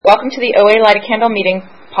Welcome to the OA Light a Candle Meeting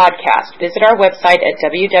podcast. Visit our website at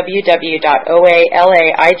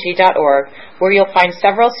www.oalaig.org, where you'll find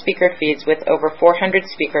several speaker feeds with over 400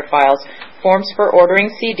 speaker files, forms for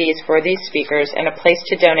ordering CDs for these speakers, and a place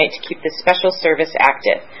to donate to keep this special service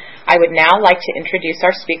active. I would now like to introduce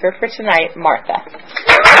our speaker for tonight, Martha.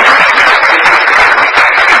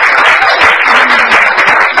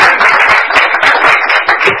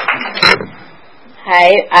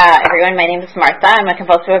 Hi, everyone. My name is Martha. I'm a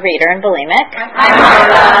compulsive overeater and bulimic.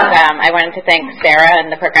 I wanted to thank Sarah and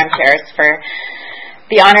the program chairs for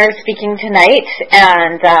the honor of speaking tonight.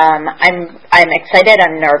 And I'm excited.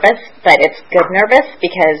 I'm nervous, but it's good nervous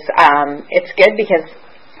because it's good because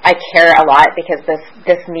I care a lot, because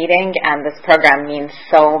this meeting and this program means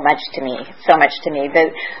so much to me. The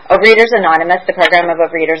Overeaters Anonymous, the program of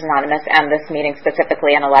Overeaters Anonymous, and this meeting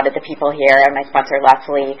specifically, and a lot of the people here, and my sponsor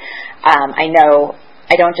Leslie, I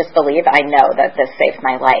don't just believe, I know that this saved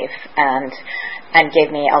my life and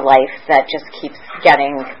gave me a life that just keeps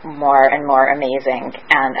getting more and more amazing.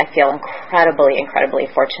 And I feel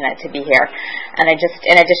incredibly fortunate to be here. And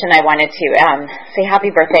in addition, I wanted to say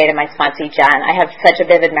happy birthday to my sponsee, Jen. I have such a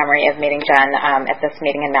vivid memory of meeting Jen at this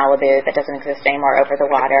meeting in Malibu that doesn't exist anymore, over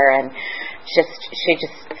the water. And she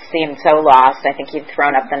just seemed so lost. I think you'd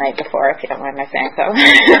thrown up the night before, if you don't mind my saying so.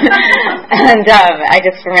 And I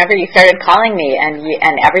just remember you started calling me, and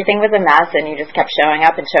everything was a mess, and you just kept showing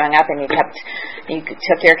up, and you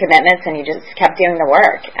took your commitments, and you just kept doing the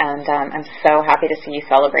work. And I'm so happy to see you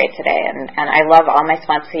celebrate today. And I love all my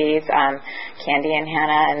sponsees, Candy and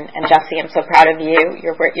Hannah and Jesse. I'm so proud of you.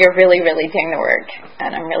 You're really doing the work,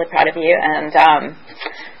 and I'm really proud of you. And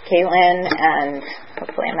Caitlin, and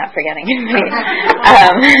hopefully I'm not forgetting anybody.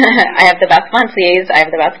 I have the best sponsees, I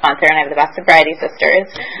have the best sponsor, and I have the best sobriety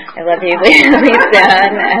sisters. I love you, Lisa,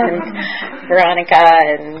 and Veronica,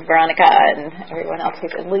 and everyone else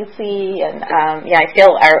who's in Lucy. And I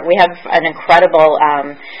feel we have an incredible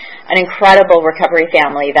recovery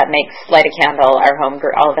family that makes Light a Candle our home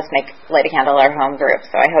group. All of us make Light a Candle our home group,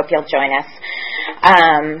 so I hope you'll join us.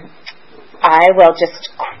 I will just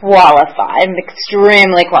qualify. I'm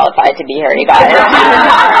extremely qualified to be here, you guys.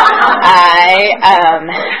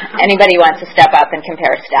 Anybody wants to step up and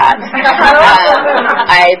compare stats?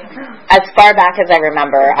 As far back as I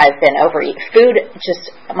remember, I've been food.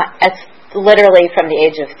 Literally from the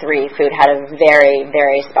age of 3, food had a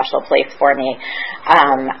very special place for me.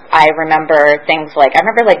 I remember things like,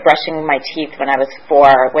 brushing my teeth when I was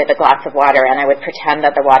 4 with a glass of water, and I would pretend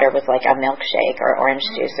that the water was like a milkshake or orange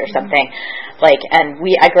juice or something.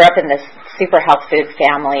 I grew up in this super health food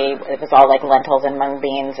family. It was all like lentils and mung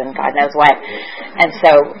beans and God knows what. And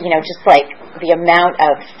so, just like the amount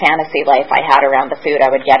of fantasy life I had around the food I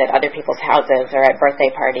would get at other people's houses or at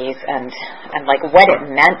birthday parties, and like what it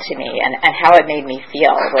meant to me and how it made me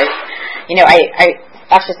feel was,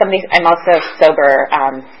 I'm also sober,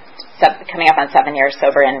 coming up on 7 years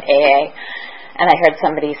sober in AA. And I heard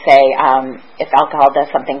somebody say, if alcohol does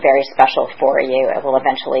something very special for you, it will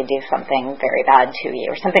eventually do something very bad to you,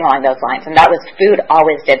 or something along those lines. And that was, food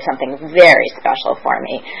always did something very special for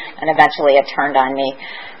me, and eventually it turned on me.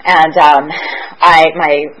 And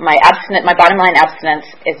my bottom line abstinence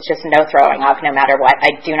is just no throwing up, no matter what.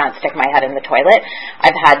 I do not stick my head in the toilet.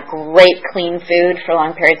 I've had great clean food for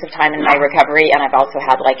long periods of time in my recovery, and I've also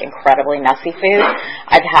had incredibly messy food.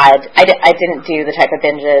 I didn't do the type of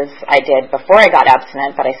binges I did before I got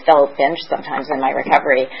abstinent, but I still binge sometimes in my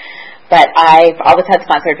recovery. But I've always had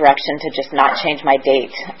sponsor direction to just not change my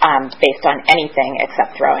date based on anything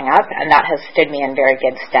except throwing up, and that has stood me in very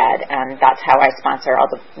good stead. And that's how I sponsor all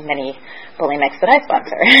the many bulimics that I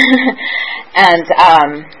sponsor. And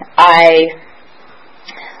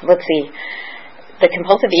let's see. The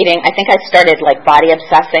compulsive eating, I think I started body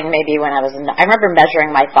obsessing maybe when I remember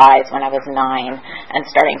measuring my thighs when I was 9 and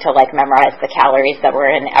starting to memorize the calories that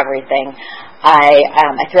were in everything. I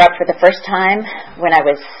threw up for the first time when I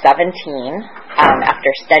was 17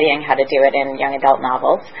 after studying how to do it in young adult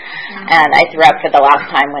novels, and I threw up for the last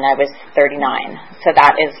time when I was 39. So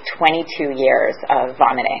that is 22 years of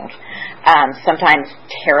vomiting. Sometimes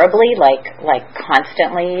terribly, like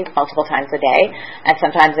constantly, multiple times a day, and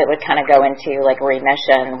sometimes it would kind of go into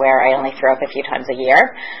remission where I only throw up a few times a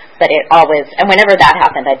year. But it always, and whenever that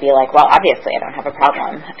happened, I'd be like, well, obviously I don't have a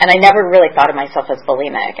problem. And I never really thought of myself as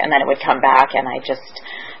bulimic, and then it would come back, and I just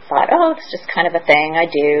thought, oh, it's just kind of a thing I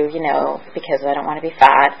do, because I don't want to be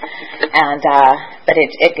fat. And but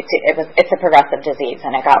it's a progressive disease,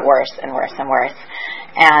 and it got worse and worse and worse.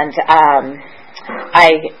 And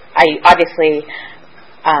I obviously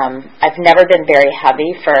I've never been very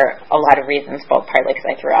heavy for a lot of reasons, both partly because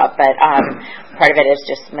I threw up, but part of it is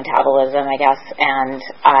just metabolism, I guess. And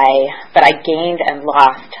I gained and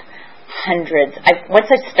lost hundreds.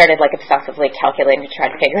 Once I started like obsessively calculating to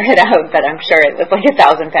try to figure it out, but I'm sure it was like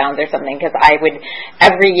 1,000 pounds or something, because I would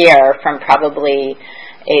every year from probably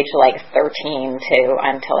age like 13 to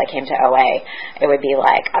until I came to OA, it would be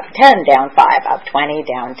like up 10, down 5, up 20,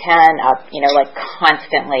 down 10, up, like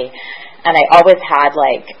constantly. And I always had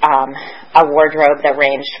like a wardrobe that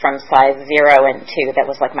ranged from size 0 and 2 that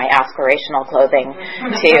was like my aspirational clothing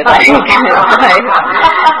to like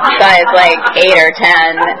size like 8 or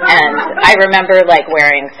 10. And I remember like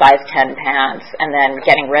wearing size 10 pants and then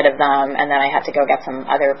getting rid of them, and then I had to go get some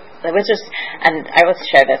other. It was just, and I always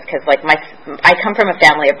share this because like I come from a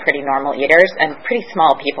family of pretty normal eaters and pretty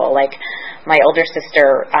small people. Like my older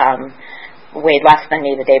sister weighed less than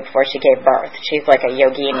me the day before she gave birth. She's like a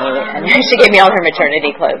yogini, and she gave me all her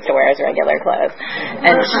maternity clothes to wear as regular clothes.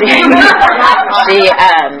 And she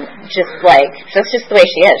just like, that's just the way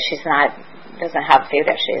she is. She's not, doesn't have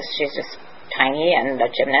food issues. She's just tiny and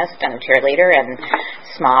a gymnast and a cheerleader and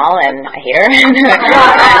small, and I hate her.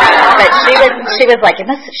 But she was like,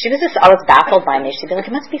 she was just always baffled by me. She'd be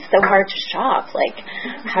like, it must be so hard to shop. Like,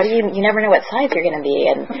 how do you never know what size you're going to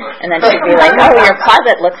be. And then she'd be like, oh, your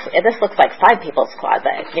closet this looks like 5 people's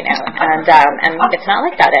closet, and it's not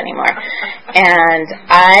like that anymore. And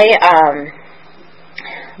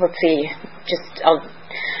let's see,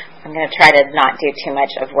 I'm going to try to not do too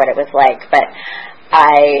much of what it was like, but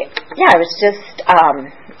I was just,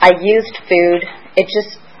 I used food.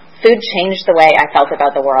 Food changed the way I felt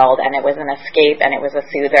about the world, and it was an escape, and it was a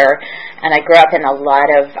soother. And I grew up in a lot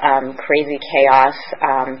of crazy chaos.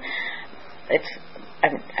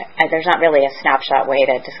 There's not really a snapshot way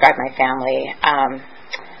to describe my family.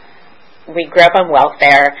 We grew up on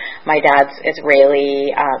welfare. My dad's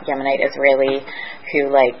Israeli, Yemenite Israeli, who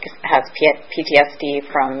like has PTSD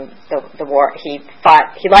from the war. He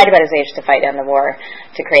lied about his age to fight in the war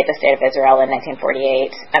to create the state of Israel in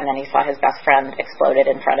 1948, and then he saw his best friend exploded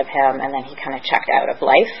in front of him, and then he kind of checked out of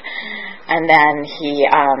life. And then he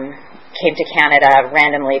came to Canada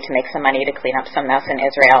randomly to make some money to clean up some mess in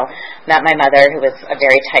Israel, met my mother, who was a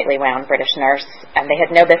very tightly wound British nurse, and they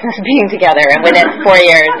had no business being together, and within 4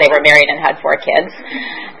 years they were married and had 4 kids.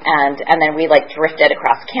 And then we like drifted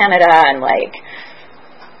across Canada, and like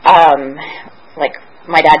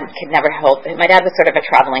my dad was sort of a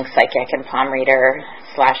traveling psychic and palm reader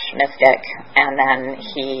 / mystic, and then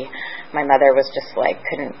my mother was just like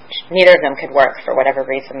neither of them could work for whatever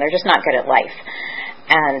reason. They're just not good at life.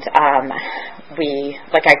 And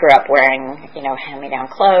I grew up wearing, hand-me-down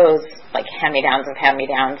clothes, like hand-me-downs of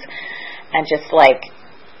hand-me-downs, and just like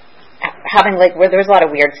having like, where there was a lot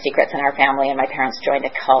of weird secrets in our family, and my parents joined a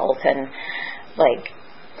cult, and like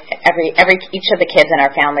each of the kids in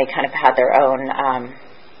our family kind of had their own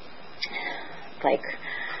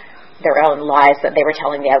lies that they were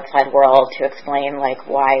telling the outside world to explain like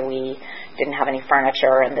why we didn't have any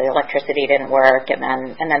furniture and the electricity didn't work, and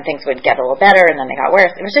then things would get a little better, and then they got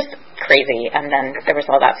worse. It was just crazy. And then there was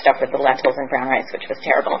all that stuff with the lentils and brown rice, which was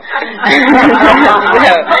terrible.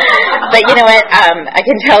 But you know what? I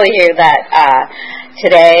can tell you that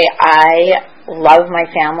today I love my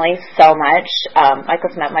family so much.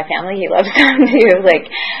 Michael's met my family. He loves them too. Like,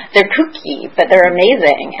 they're kooky, but they're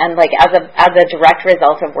amazing. And like as a direct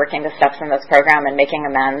result of working the steps in this program and making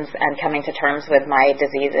amends and coming to terms with my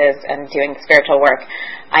diseases and doing the spiritual work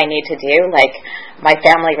I need to do, like my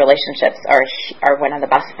family relationships are one of the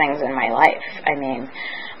best things in my life. I mean,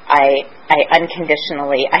 I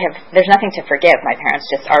unconditionally, there's nothing to forgive. My parents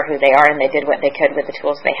just are who they are, and they did what they could with the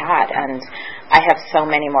tools they had, and I have so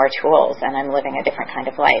many more tools, and I'm living a different kind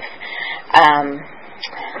of life.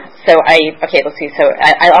 Let's see. So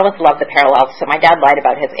I always love the parallels. So my dad lied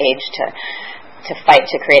about his age to fight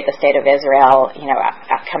to create the state of Israel,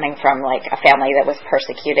 coming from like a family that was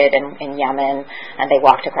persecuted in Yemen, and they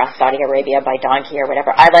walked across Saudi Arabia by donkey or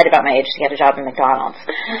whatever. I lied about my age to get a job in McDonald's,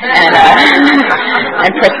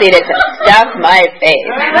 and proceeded to stuff my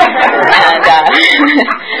face.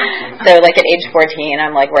 And so like at age 14,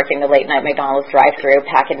 I'm like working the late night McDonald's drive-thru,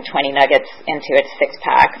 packing 20 nuggets into a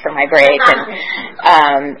 6-pack for my break,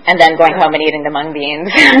 and then going home and eating the mung beans.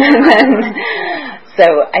 So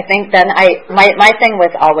I think then my thing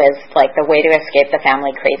was always like the way to escape the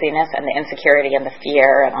family craziness and the insecurity and the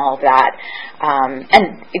fear and all of that.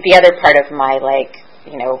 And the other part of my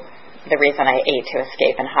the reason I ate to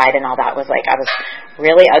escape and hide and all that was like I was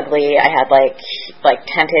really ugly. I had like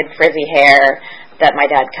tinted frizzy hair, that my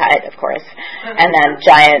dad cut, of course, and then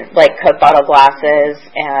giant like Coke bottle glasses,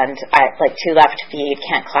 and I like 2 left feet,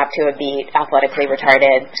 can't clap to a beat, athletically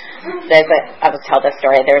retarded. I will tell this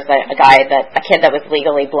story. There was a kid that was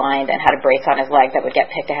legally blind and had a brace on his leg that would get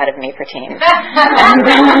picked ahead of me for teens. And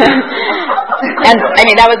I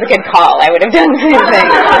mean, that was a good call. I would have done the same thing.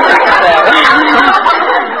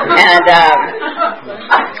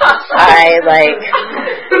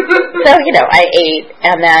 I ate,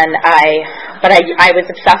 and then I was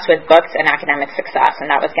obsessed with books and academic success, and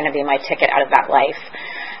that was going to be my ticket out of that life.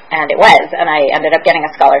 And it was, and I ended up getting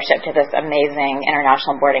a scholarship to this amazing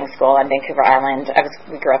international boarding school on Vancouver Island.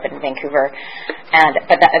 We grew up in Vancouver,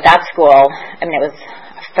 but that school, I mean, it was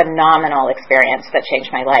a phenomenal experience that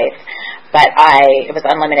changed my life. But it was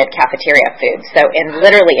unlimited cafeteria food. So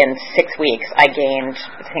literally in 6 weeks, I gained,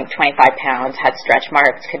 I think, 25 pounds, had stretch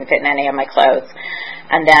marks, couldn't fit in any of my clothes.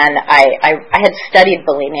 And then I had studied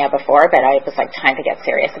bulimia before, but I was like, time to get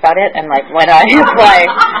serious about it. And like when I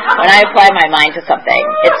apply my mind to something,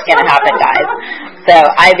 it's gonna happen, guys. So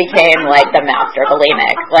I became like the master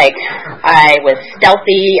bulimic. Like I was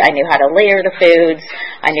stealthy. I knew how to layer the foods.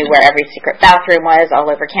 I knew where every secret bathroom was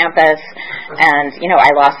all over campus. And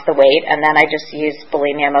I lost the weight. And then I just used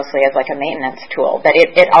bulimia mostly as like a maintenance tool. But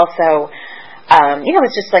it also, it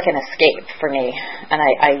was just like an escape for me. And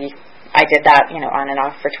I did that, on and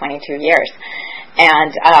off for 22 years.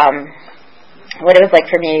 And what it was like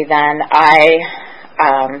for me then, I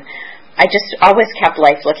just always kept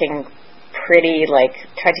life looking pretty,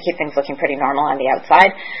 tried to keep things looking pretty normal on the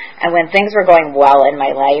outside. And when things were going well in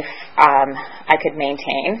my life, I could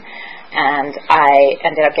maintain. And I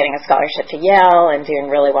ended up getting a scholarship to Yale and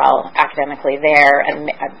doing really well academically there.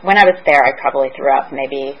 And when I was there, I probably threw up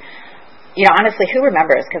maybe, honestly, who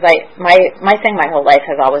remembers? Because my thing my whole life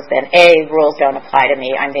has always been, A, rules don't apply to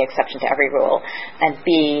me. I'm the exception to every rule. And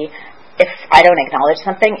B, if I don't acknowledge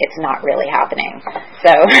something, it's not really happening.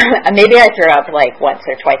 So maybe I threw up like once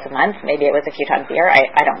or twice a month. Maybe it was a few times a year.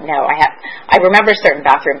 I don't know. I remember certain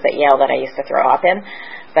bathrooms at Yale that I used to throw up in,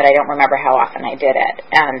 but I don't remember how often I did it.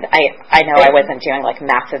 And I know I wasn't doing like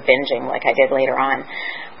massive binging like I did later on.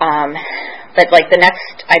 But like the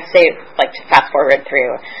next, I'd say, like to fast forward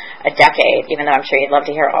through a decade, even though I'm sure you'd love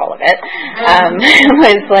to hear all of it,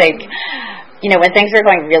 was like, when things were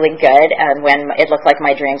going really good and when it looked like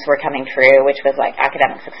my dreams were coming true, which was like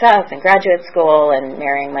academic success and graduate school and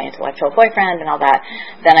marrying my intellectual boyfriend and all that,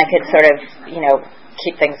 then I could sort of,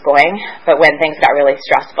 keep things going. But when things got really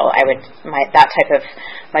stressful, my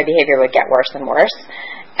behavior would get worse and worse.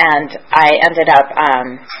 And I ended up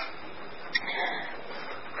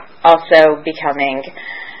also becoming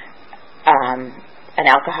an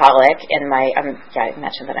alcoholic I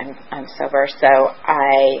mentioned that I'm sober, so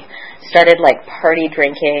I started like party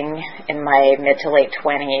drinking in my mid to late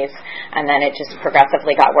 20s, and then it just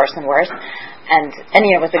progressively got worse and worse, and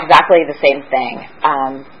it was exactly the same thing,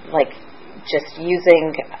 like just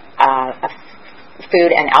using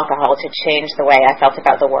food and alcohol to change the way I felt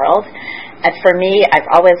about the world. And for me, I've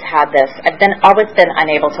always been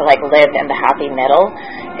unable to like live in the happy middle.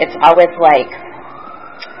 It's always like,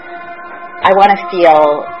 I want to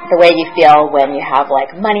feel the way you feel when you have like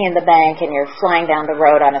money in the bank and you're flying down the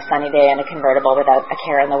road on a sunny day in a convertible without a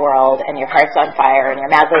care in the world, and your heart's on fire and you're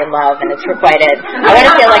madly in love and it's requited. I want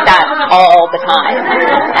to feel like that all the time.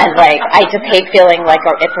 And like, I just hate feeling like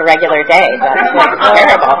it's a regular day. That's like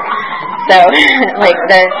terrible. So like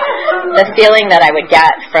the feeling that I would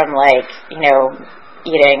get from like,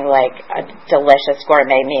 eating like a delicious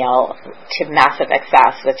gourmet meal to massive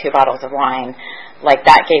excess with 2 bottles of wine, like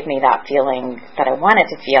that gave me that feeling that I wanted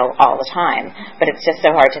to feel all the time, but it's just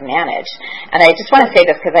so hard to manage. And I just want to say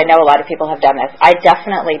this because I know a lot of people have done this. I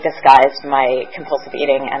definitely disguised my compulsive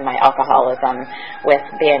eating and my alcoholism with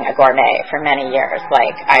being a gourmet for many years.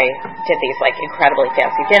 Like I did these like incredibly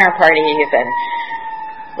fancy dinner parties and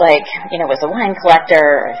like, was a wine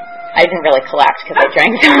collector. I didn't really collect because I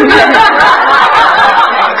drank so much.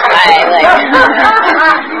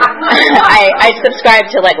 I subscribed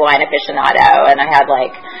to like Wine Aficionado, and I had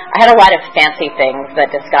a lot of fancy things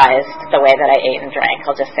that disguised the way that I ate and drank.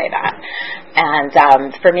 I'll just say that.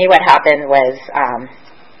 And for me, what happened was,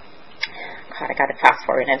 I got to fast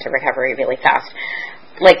forward into recovery really fast.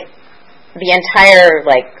 Like the entire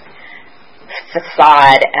like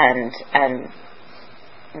facade and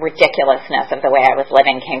ridiculousness of the way I was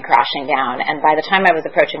living came crashing down. And by the time I was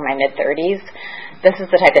approaching my mid-30s, this is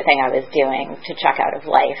the type of thing I was doing to check out of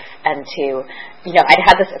life and to, I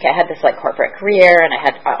had this like corporate career, and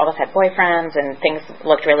I always had boyfriends, and things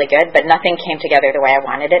looked really good, but nothing came together the way I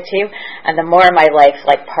wanted it to. And the more my life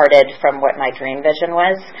like parted from what my dream vision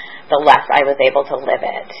was, the less I was able to live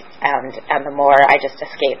it, and the more I just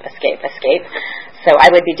escape. So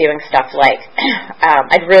I would be doing stuff like,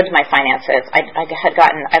 I'd ruined my finances.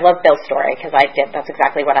 I love Bill's story, because that's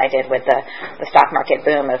exactly what I did with the stock market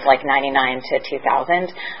boom of like 99 to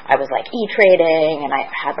 2000. I was like e-trading, and I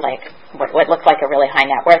had like what looked like a really high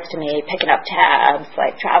net worth to me, picking up tabs,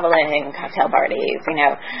 like traveling, cocktail parties,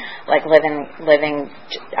 like living,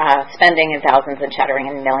 spending in thousands and chattering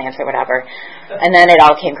in millions or whatever. And then it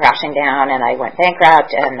all came crashing down, and I went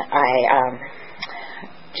bankrupt, and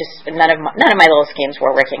none of my little schemes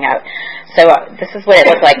were working out. So this is what it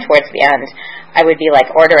looked like towards the end. I would be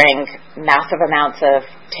like ordering massive amounts of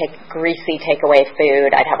greasy takeaway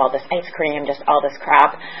food. I'd have all this ice cream, just all this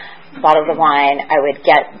crap, bottles of wine. I would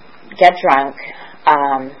get drunk.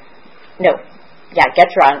 Get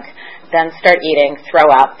drunk, then start eating, throw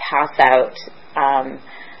up, pass out,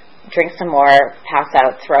 drink some more, pass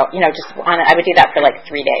out, I would do that for like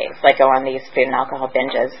 3 days, like go on these food and alcohol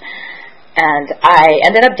binges. And I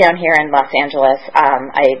ended up down here in Los Angeles.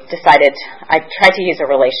 I tried to use a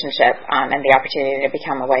relationship and the opportunity to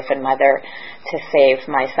become a wife and mother to save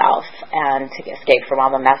myself and to escape from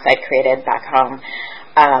all the mess I'd created back home.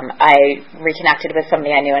 I reconnected with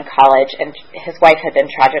somebody I knew in college, and his wife had been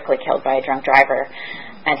tragically killed by a drunk driver,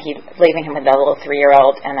 and leaving him with a little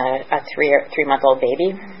 3-year-old and a 3-month-old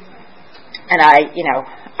baby. And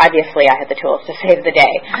obviously I had the tools to save the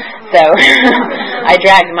day. So I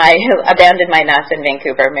abandoned my nest in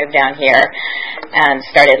Vancouver, moved down here, and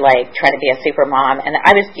started like trying to be a super mom. And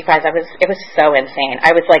it was so insane.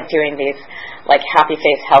 I was like doing these like happy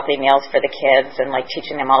face healthy meals for the kids and like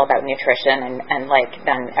teaching them all about nutrition and like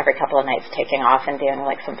then every couple of nights taking off and doing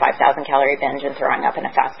like some 5,000 calorie binge and throwing up in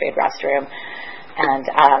a fast food restroom. And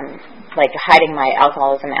like hiding my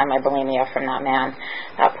alcoholism and my bulimia from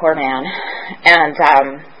that poor man. And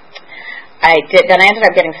I ended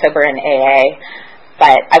up getting sober in AA,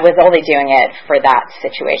 but I was only doing it for that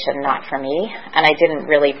situation, not for me. And I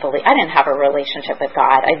didn't have a relationship with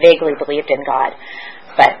God. I vaguely believed in God,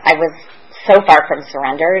 but I was so far from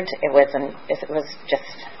surrendered. It was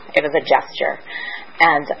a gesture.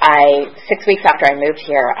 And 6 weeks after I moved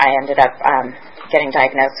here, I ended up getting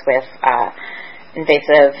diagnosed with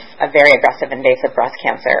very aggressive invasive breast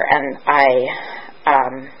cancer, and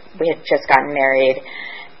we had just gotten married,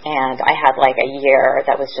 and I had like a year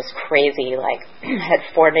that was just crazy. Like I had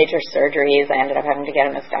 4 major surgeries. I ended up having to get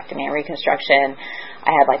a mastectomy and reconstruction.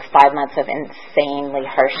 I had like 5 months of insanely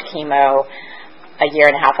harsh chemo, a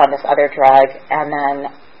year and a half on this other drug, and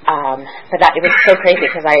then it was so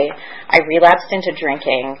crazy because I relapsed into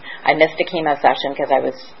drinking. I missed a chemo session because I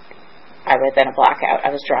was in a blackout.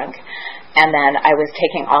 I was drunk. And then I was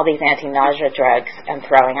taking all these anti-nausea drugs and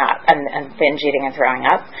throwing up, and binge eating and throwing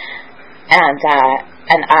up. And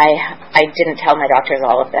I didn't tell my doctors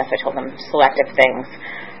all of this. I told them selective things.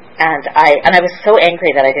 And I was so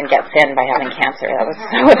angry that I didn't get thin by having cancer. That was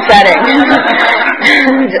so upsetting.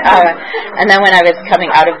 and then when I was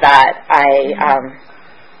coming out of that,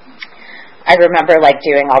 I remember like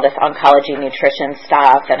doing all this oncology nutrition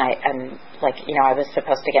stuff, and I was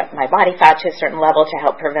supposed to get my body fat to a certain level to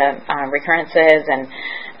help prevent recurrences, and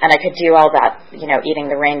I could do all that, eating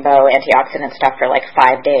the rainbow antioxidant stuff for like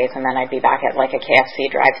 5 days, and then I'd be back at like a KFC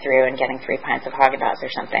drive-thru and getting 3 pints of Haagen-Dazs or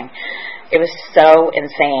something. It was so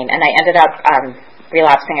insane, and I ended up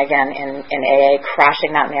relapsing again in AA,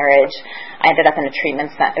 crashing that marriage. I ended up in a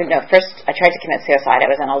treatment center. No, first I tried to commit suicide. I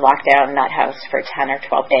was in a lockdown nut house for 10 or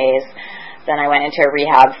 12 days. Then I went into a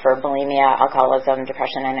rehab for bulimia, alcoholism,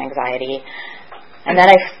 depression, and anxiety. And then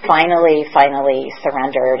I finally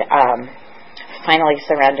surrendered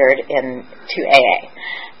to AA.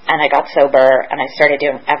 And I got sober, and I started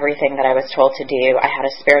doing everything that I was told to do. I had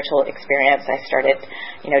a spiritual experience. I started,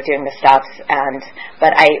 doing the steps.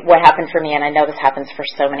 But what happened for me, and I know this happens for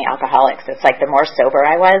so many alcoholics, it's like the more sober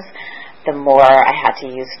I was, the more I had to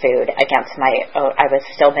use food against I was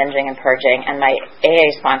still binging and purging. And my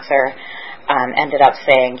AA sponsor ended up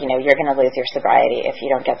saying, you're going to lose your sobriety if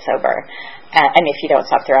you don't get sober, and if you don't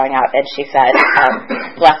stop throwing up. And she said,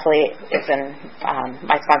 Leslie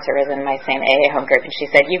my sponsor is in my same AA home group, and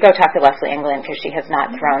she said, you go talk to Leslie England, because she has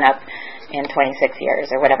not thrown up in 26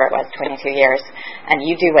 years, or whatever it was, 22 years, and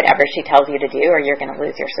you do whatever she tells you to do, or you're going to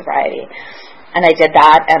lose your sobriety. And I did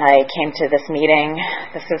that, and I came to this meeting.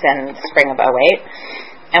 This was in spring of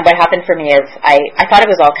 2008. And what happened for me is I thought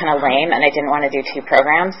it was all kind of lame, and I didn't want to do 2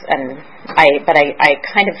 programs, but I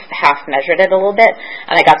kind of half measured it a little bit,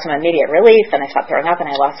 and I got some immediate relief, and I stopped throwing up, and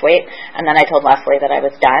I lost weight. And then I told Leslie that I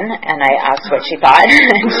was done, and I asked what she thought,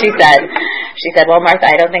 and she said, well, Martha,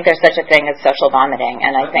 I don't think there's such a thing as social vomiting,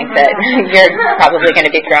 and I think that you're probably going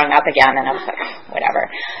to be throwing up again. And I was like, whatever.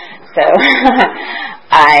 So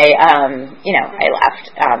I left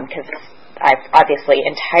because I've obviously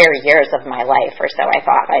entire years of my life or so I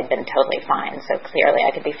thought I'd been totally fine. So clearly I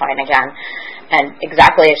could be fine again. And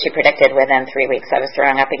exactly as she predicted, within 3 weeks I was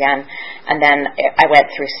throwing up again. And then I went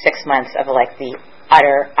through 6 months of like the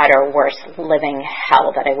utter worst living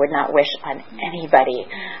hell that I would not wish on anybody.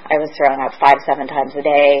 I was throwing up 5-7 times a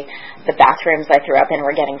day. The bathrooms I threw up in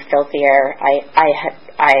were getting filthier. I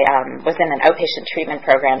was in an outpatient treatment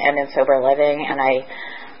program and in sober living, and I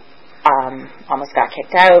almost got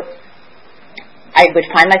kicked out. I would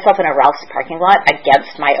find myself in a Ralph's parking lot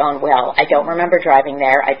against my own will. I don't remember driving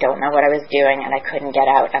there. I don't know what I was doing, and I couldn't get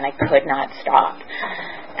out, and I could not stop.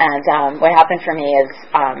 And what happened for me is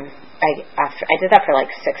I did that for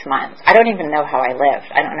like 6 months. I don't even know how I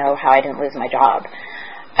lived. I don't know how I didn't lose my job.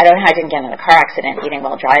 I don't know how I didn't get in a car accident eating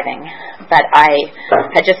while driving. But I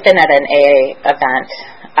had just been at an AA event.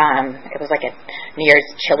 It was like a New Year's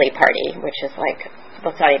chili party, which is like,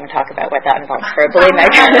 let's not even talk about what that involves for a bulimic.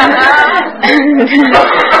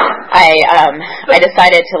 I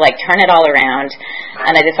decided to like turn it all around,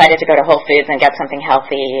 and I decided to go to Whole Foods and get something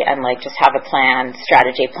healthy and like just have a plan,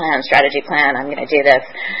 strategy plan. I'm going to do this.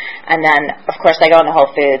 And then, of course, I go into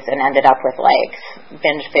Whole Foods and ended up with like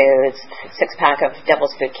binge foods, 6-pack of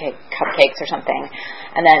Devil's Food cupcakes or something.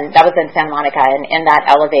 And then that was in Santa Monica, and in that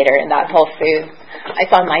elevator, in that Whole Foods, I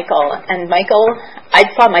saw Michael. And I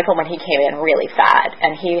saw Michael when he came in really fat,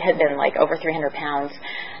 and he had been like over 300 pounds.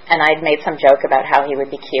 And I'd made some joke about how he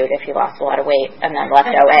would be cute if he lost a lot of weight and then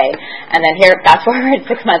left OA. And then here, fast forward 6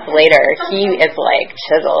 months later, he is like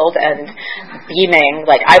chiseled and beaming.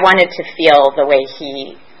 Like I wanted to feel the way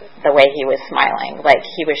he was smiling, like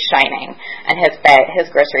he was shining, and his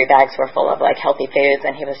grocery bags were full of like healthy foods,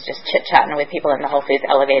 and he was just chit-chatting with people in the Whole Foods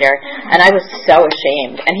elevator, and I was so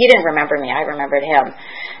ashamed. And he didn't remember me, I remembered him.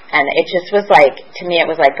 And it just was like, to me, it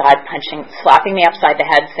was like God slapping me upside the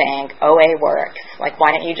head saying, OA works. Like,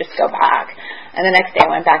 why don't you just go back? And the next day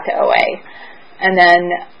I went back to OA. And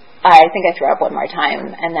then I think I threw up one more time,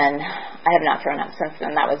 and then I have not thrown up since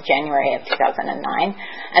then. That was January of 2009.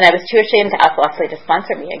 And I was too ashamed to ask Leslie to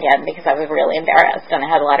sponsor me again because I was really embarrassed, and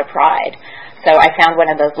I had a lot of pride. So I found one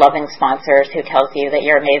of those loving sponsors who tells you that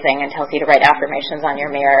you're amazing and tells you to write affirmations on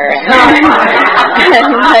your mirror and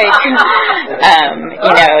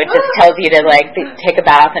just tells you to like take a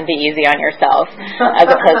bath and be easy on yourself, as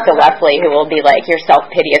opposed to Leslie, who will be like, your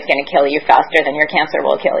self-pity is going to kill you faster than your cancer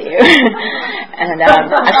will kill you. And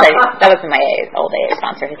actually, that was my old AA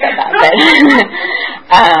sponsor who said that. But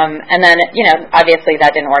and then, obviously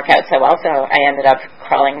that didn't work out so well, so I ended up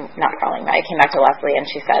not crawling, but I came back to Leslie, and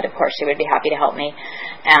she said, of course, she would be happy to help me.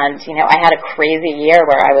 And, I had a crazy year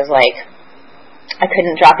where I was like, I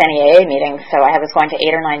couldn't drop any AA meetings, so I was going to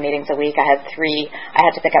 8 or 9 meetings a week. I had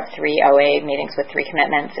to pick up 3 OA meetings with 3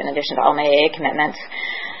 commitments in addition to all my AA commitments.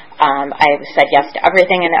 I said yes to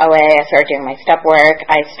everything in OA. I started doing my step work.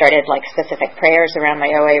 I started like specific prayers around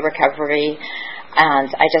my OA recovery.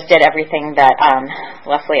 And I just did everything that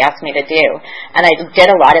Leslie asked me to do. And I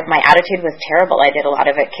did a lot of, my attitude was terrible. I did a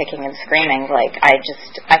lot of it kicking and screaming. Like, I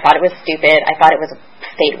thought it was stupid. I thought it was a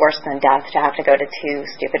fate worse than death to have to go to 2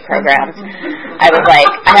 stupid programs. I was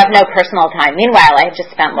like, I have no personal time. Meanwhile, I had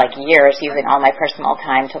just spent like years using all my personal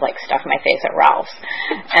time to like stuff my face at Ralph's.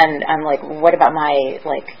 And I'm like, what about my,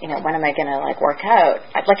 like, when am I going to like work out?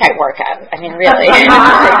 I work out. I mean, really. Like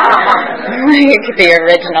the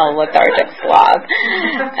original lethargic slob.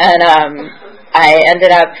 And I ended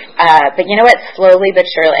up, but you know what, slowly but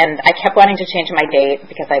surely, and I kept wanting to change my date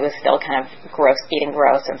because I was still kind of eating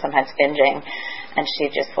gross and sometimes binging, and she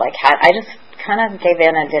just like I just kind of gave in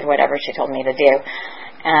and did whatever she told me to do.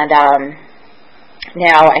 And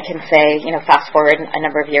now I can say, fast forward a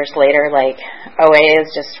number of years later, like OA is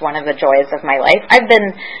just one of the joys of my life. I've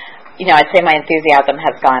been, I'd say my enthusiasm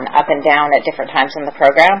has gone up and down at different times in the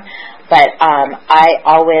program, but I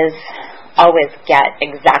always get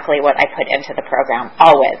exactly what I put into the program.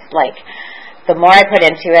 Always. Like, the more I put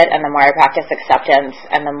into it and the more I practice acceptance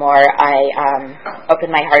and the more I open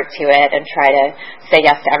my heart to it and try to say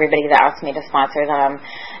yes to everybody that asks me to sponsor them,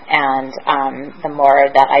 and the more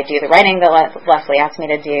that I do the writing that Leslie asked me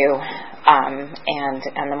to do,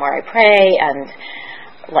 and the more I pray, and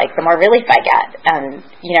like the more relief I get. And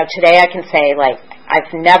today I can say, like, as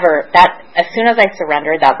soon as I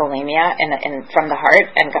surrendered that bulimia from the heart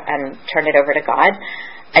and turned it over to God,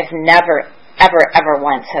 I've never, ever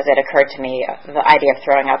once has it occurred to me, the idea of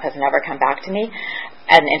throwing up has never come back to me.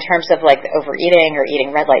 And in terms of like the overeating or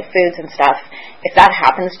eating red light foods and stuff, if that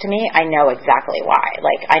happens to me, I know exactly why.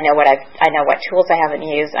 Like, I know what tools I haven't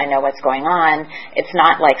used. I know what's going on. It's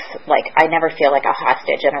not like I never feel like a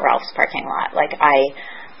hostage in a Ralph's parking lot. Like,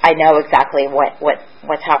 I know exactly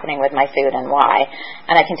what's happening with my food and why.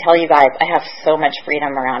 And I can tell you guys, I have so much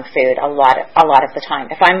freedom around food a lot of the time.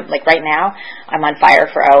 If I'm, like right now, I'm on fire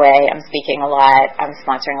for OA. I'm speaking a lot. I'm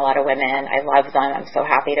sponsoring a lot of women. I love them. I'm so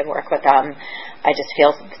happy to work with them. I just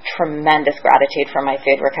feel tremendous gratitude for my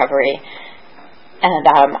food recovery. And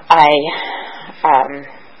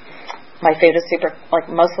my food is super, like,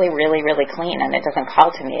 mostly really, really clean, and it doesn't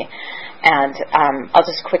call to me. And I'll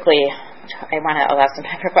just quickly, I'll ask some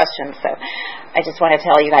time for questions, so I just want to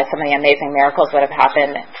tell you guys some of the amazing miracles that have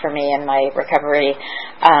happened for me in my recovery.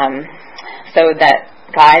 So that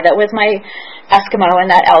guy that was my Eskimo in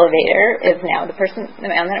that elevator is now the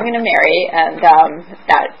man that I'm going to marry, and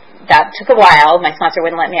that took a while. My sponsor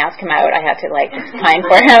wouldn't let me ask him out. I had to, like, pine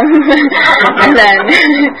for him. And then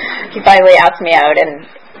he finally asked me out, and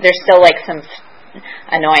there's still, like, some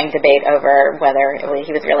annoying debate over whether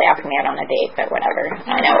he was really asking me out on a date, but whatever.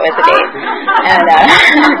 I know it was a date.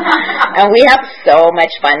 And we have so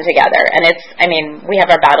much fun together. And we have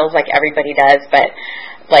our battles like everybody does, but,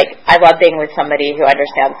 like, I love being with somebody who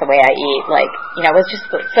understands the way I eat. Like, it was just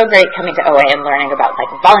so great coming to OA and learning about, like,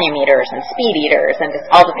 volume eaters and speed eaters and just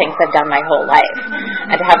all the things I've done my whole life.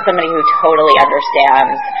 And to have somebody who totally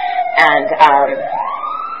understands and,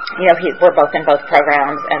 we're both in both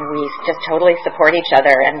programs, and we just totally support each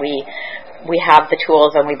other, and we have the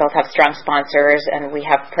tools, and we both have strong sponsors, and we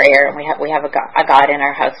have prayer, and we have a God in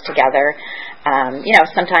our house together.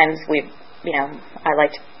 Sometimes I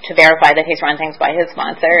like to verify that he's run things by his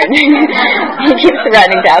sponsor, and he keeps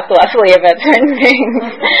running to ask Leslie about certain things.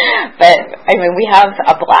 But we have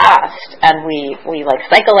a blast, and we like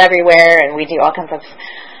cycle everywhere, and we do all kinds of.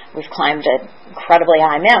 We've climbed an incredibly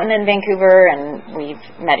high mountain in Vancouver, and we've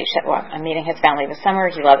met I'm meeting his family this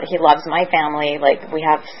summer. He loves my family. Like, we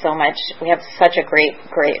have such a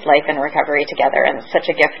great life in recovery together, and it's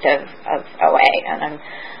such a gift of OA, and I'm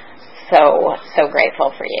so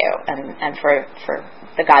grateful for you and for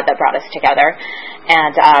the God that brought us together.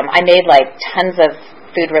 And I made, like, tons of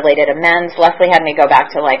food-related amends. Leslie had me go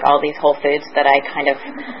back to, like, all these Whole Foods that I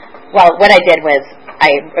what I did was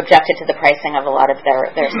I objected to the pricing of a lot of their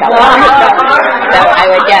salads. So I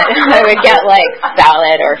would get like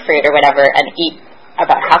salad or fruit or whatever and eat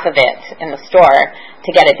about half of it in the store to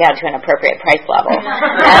get it down to an appropriate price level. And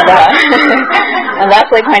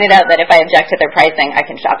Leslie pointed out that if I object to their pricing, I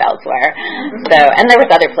can shop elsewhere. So, and there was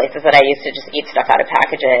other places that I used to just eat stuff out of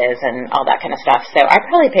packages and all that kind of stuff. So I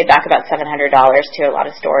probably paid back about $700 to a lot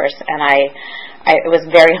of stores, and it was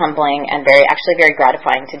very humbling and actually very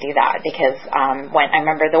gratifying to do that, because when I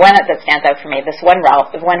remember the one that stands out for me, this one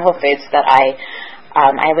Whole Foods that I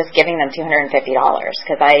was giving them $250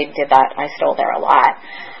 because I did that. I stole there a lot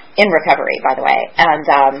in recovery, by the way. And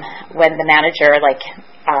when the manager,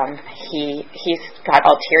 he got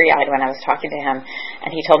all teary-eyed when I was talking to him,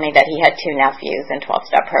 and he told me that he had 2 nephews in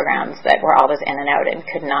 12-step programs that were always in and out and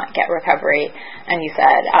could not get recovery. And he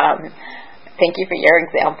said, thank you for your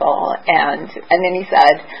example. And then he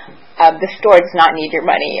said, the store does not need your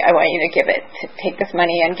money. I want you to take this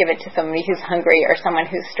money and give it to somebody who's hungry or someone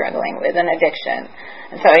who's struggling with an addiction.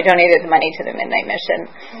 And so I donated the money to the Midnight Mission.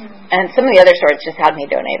 And some of the other stores just had me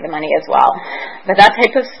donate the money as well. But that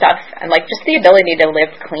type of stuff, and, like, just the ability to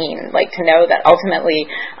live clean, like, to know that ultimately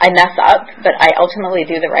I mess up, but I ultimately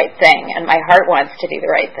do the right thing, and my heart wants to do the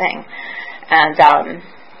right thing. And,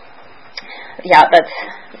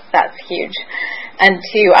 that's huge. And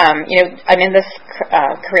I'm in this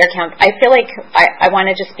career camp. I feel like I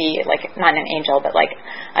want to just be, like, not an angel, but, like,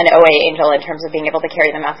 an OA angel in terms of being able to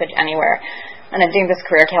carry the message anywhere. And I'm doing this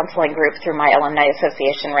career counseling group through my alumni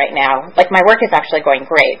association right now. Like, my work is actually going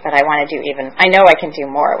great, but I want to I know I can do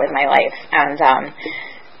more with my life. And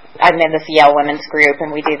I'm in this Yale women's group,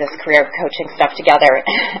 and we do this career coaching stuff together.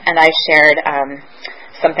 And I shared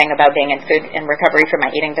something about being in recovery from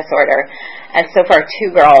my eating disorder. And so far,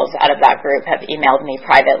 2 girls out of that group have emailed me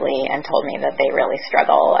privately and told me that they really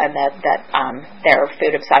struggle, and that their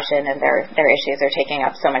food obsession and their issues are taking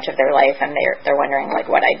up so much of their life, and they're wondering, like,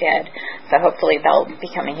 what I did. So hopefully they'll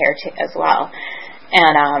be coming here as well.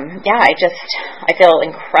 And I feel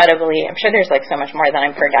incredibly, I'm sure there's, like, so much more that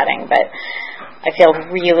I'm forgetting, but I feel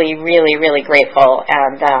really, really, really grateful,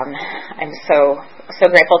 and I'm so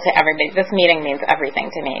grateful to everybody. This meeting means everything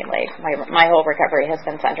to me. Like, my whole recovery has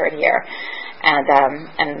been centered here,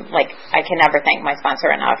 and like, I can never thank my sponsor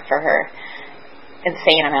enough for her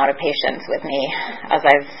insane amount of patience with me as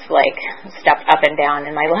I've, like, stepped up and down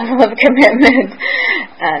in my level of commitment.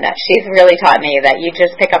 And she's really taught me that you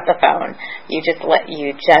just pick up the phone, you just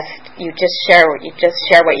share what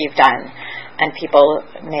you've done, and people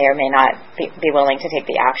may or may not be willing to take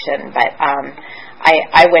the action. But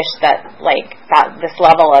I wish that that this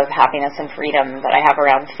level of happiness and freedom that I have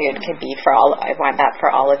around food could be for all. I want that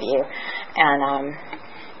for all of you, and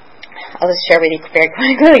I'll just share with you very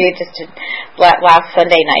quickly. Last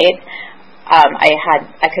Sunday night,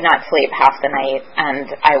 I could not sleep half the night,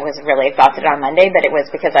 and I was really exhausted on Monday, but it was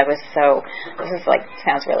because I was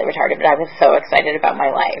sounds really retarded, but I was so excited about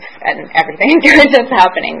my life and everything just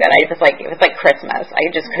happening that it was like Christmas. I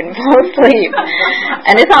just couldn't fall asleep.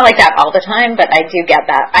 And it's not like that all the time, but I do get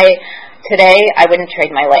that. Today, I wouldn't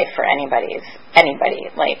trade my life for anybody.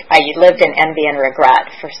 Like, I lived in envy and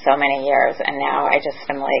regret for so many years, and now I just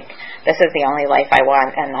am like, this is the only life I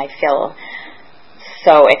want, and I feel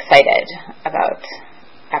so excited about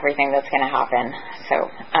everything that's going to happen. So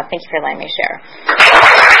thank you for letting me share.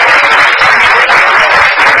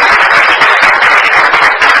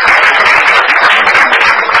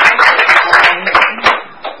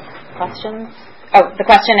 Questions? Oh, the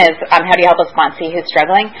question is, how do you help a sponsee who's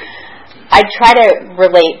struggling? I try to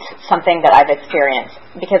relate something that I've experienced,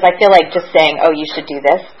 because I feel like just saying, oh, you should do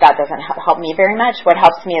this, that doesn't help me very much. What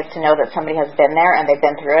helps me is to know that somebody has been there and they've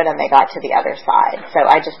been through it and they got to the other side. So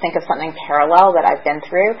I just think of something parallel that I've been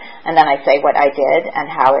through, and then I say what I did and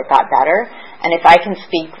how it got better. And if I can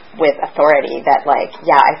speak with authority that, like,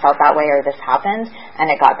 yeah, I felt that way, or this happened and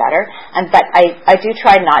it got better. But I do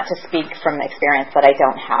try not to speak from experience that I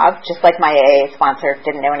don't have. Just like my AA sponsor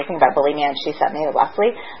didn't know anything about bulimia, and she sent me to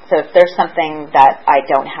Leslie. So if there's something that I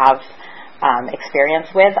don't have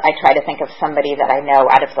experience with, I try to think of somebody that I know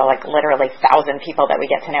out of the literally 1,000 people that we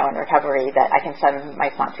get to know in recovery that I can send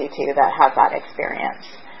my sponsee to that has that experience.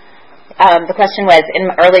 The question was,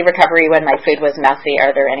 in early recovery when my food was messy,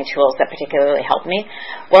 are there any tools that particularly helped me?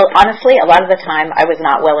 Well, honestly, a lot of the time I was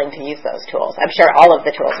not willing to use those tools. I'm sure all of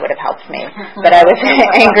the tools would have helped me, but I was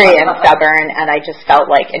angry and stubborn, and I just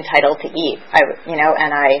felt like entitled to eat.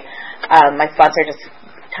 My sponsor just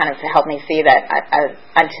kind of helped me see that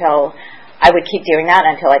until I would keep doing that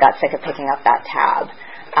until I got sick of picking up that tab.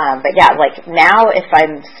 But yeah, like now if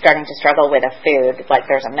I'm starting to struggle with a food, like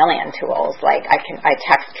there's a million tools. Like I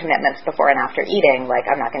text commitments before and after eating, like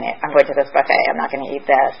I'm going to this buffet, I'm not going to eat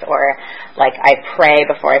this, or like I pray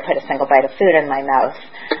before I put a single bite of food in my mouth,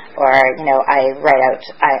 or I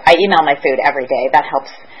email my food every day. That helps,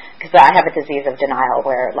 because I have a disease of denial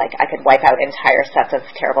where, like, I could wipe out entire sets of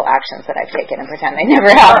terrible actions that I've taken and pretend they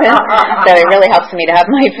never happened. So it really helps me to have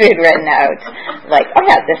my food written out. Like, oh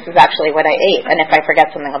yeah, this is actually what I ate. And if I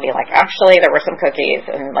forget something, I'll be like, actually, there were some cookies,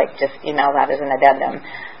 and like just email that as an addendum.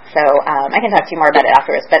 So I can talk to you more about it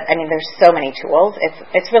afterwards. But I mean, there's so many tools.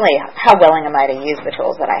 It's really how willing am I to use the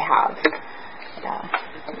tools that I have.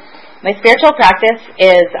 My spiritual practice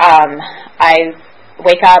is I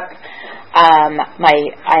wake up.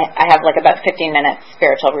 I have like about 15 minutes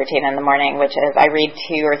spiritual routine in the morning, which is I read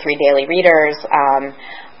 2 or 3 daily readers.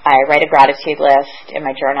 I write a gratitude list in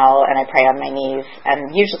my journal, and I pray on my knees. And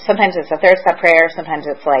usually, sometimes it's a third step prayer. Sometimes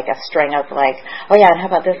it's like a string of like, oh yeah, and how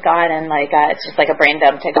about this God? And like, it's just like a brain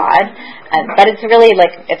dump to God. But it's really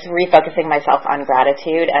like, it's refocusing myself on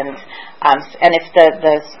gratitude. And if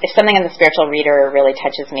if something in the spiritual reader really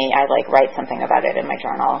touches me, I like write something about it in my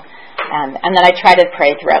journal. And then I try to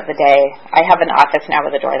pray throughout the day. I have an office now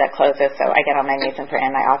with a door that closes, so I get on my knees and pray in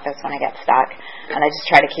my office when I get stuck. And I just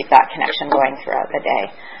try to keep that connection going throughout the day.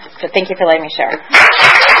 So thank you for letting me share.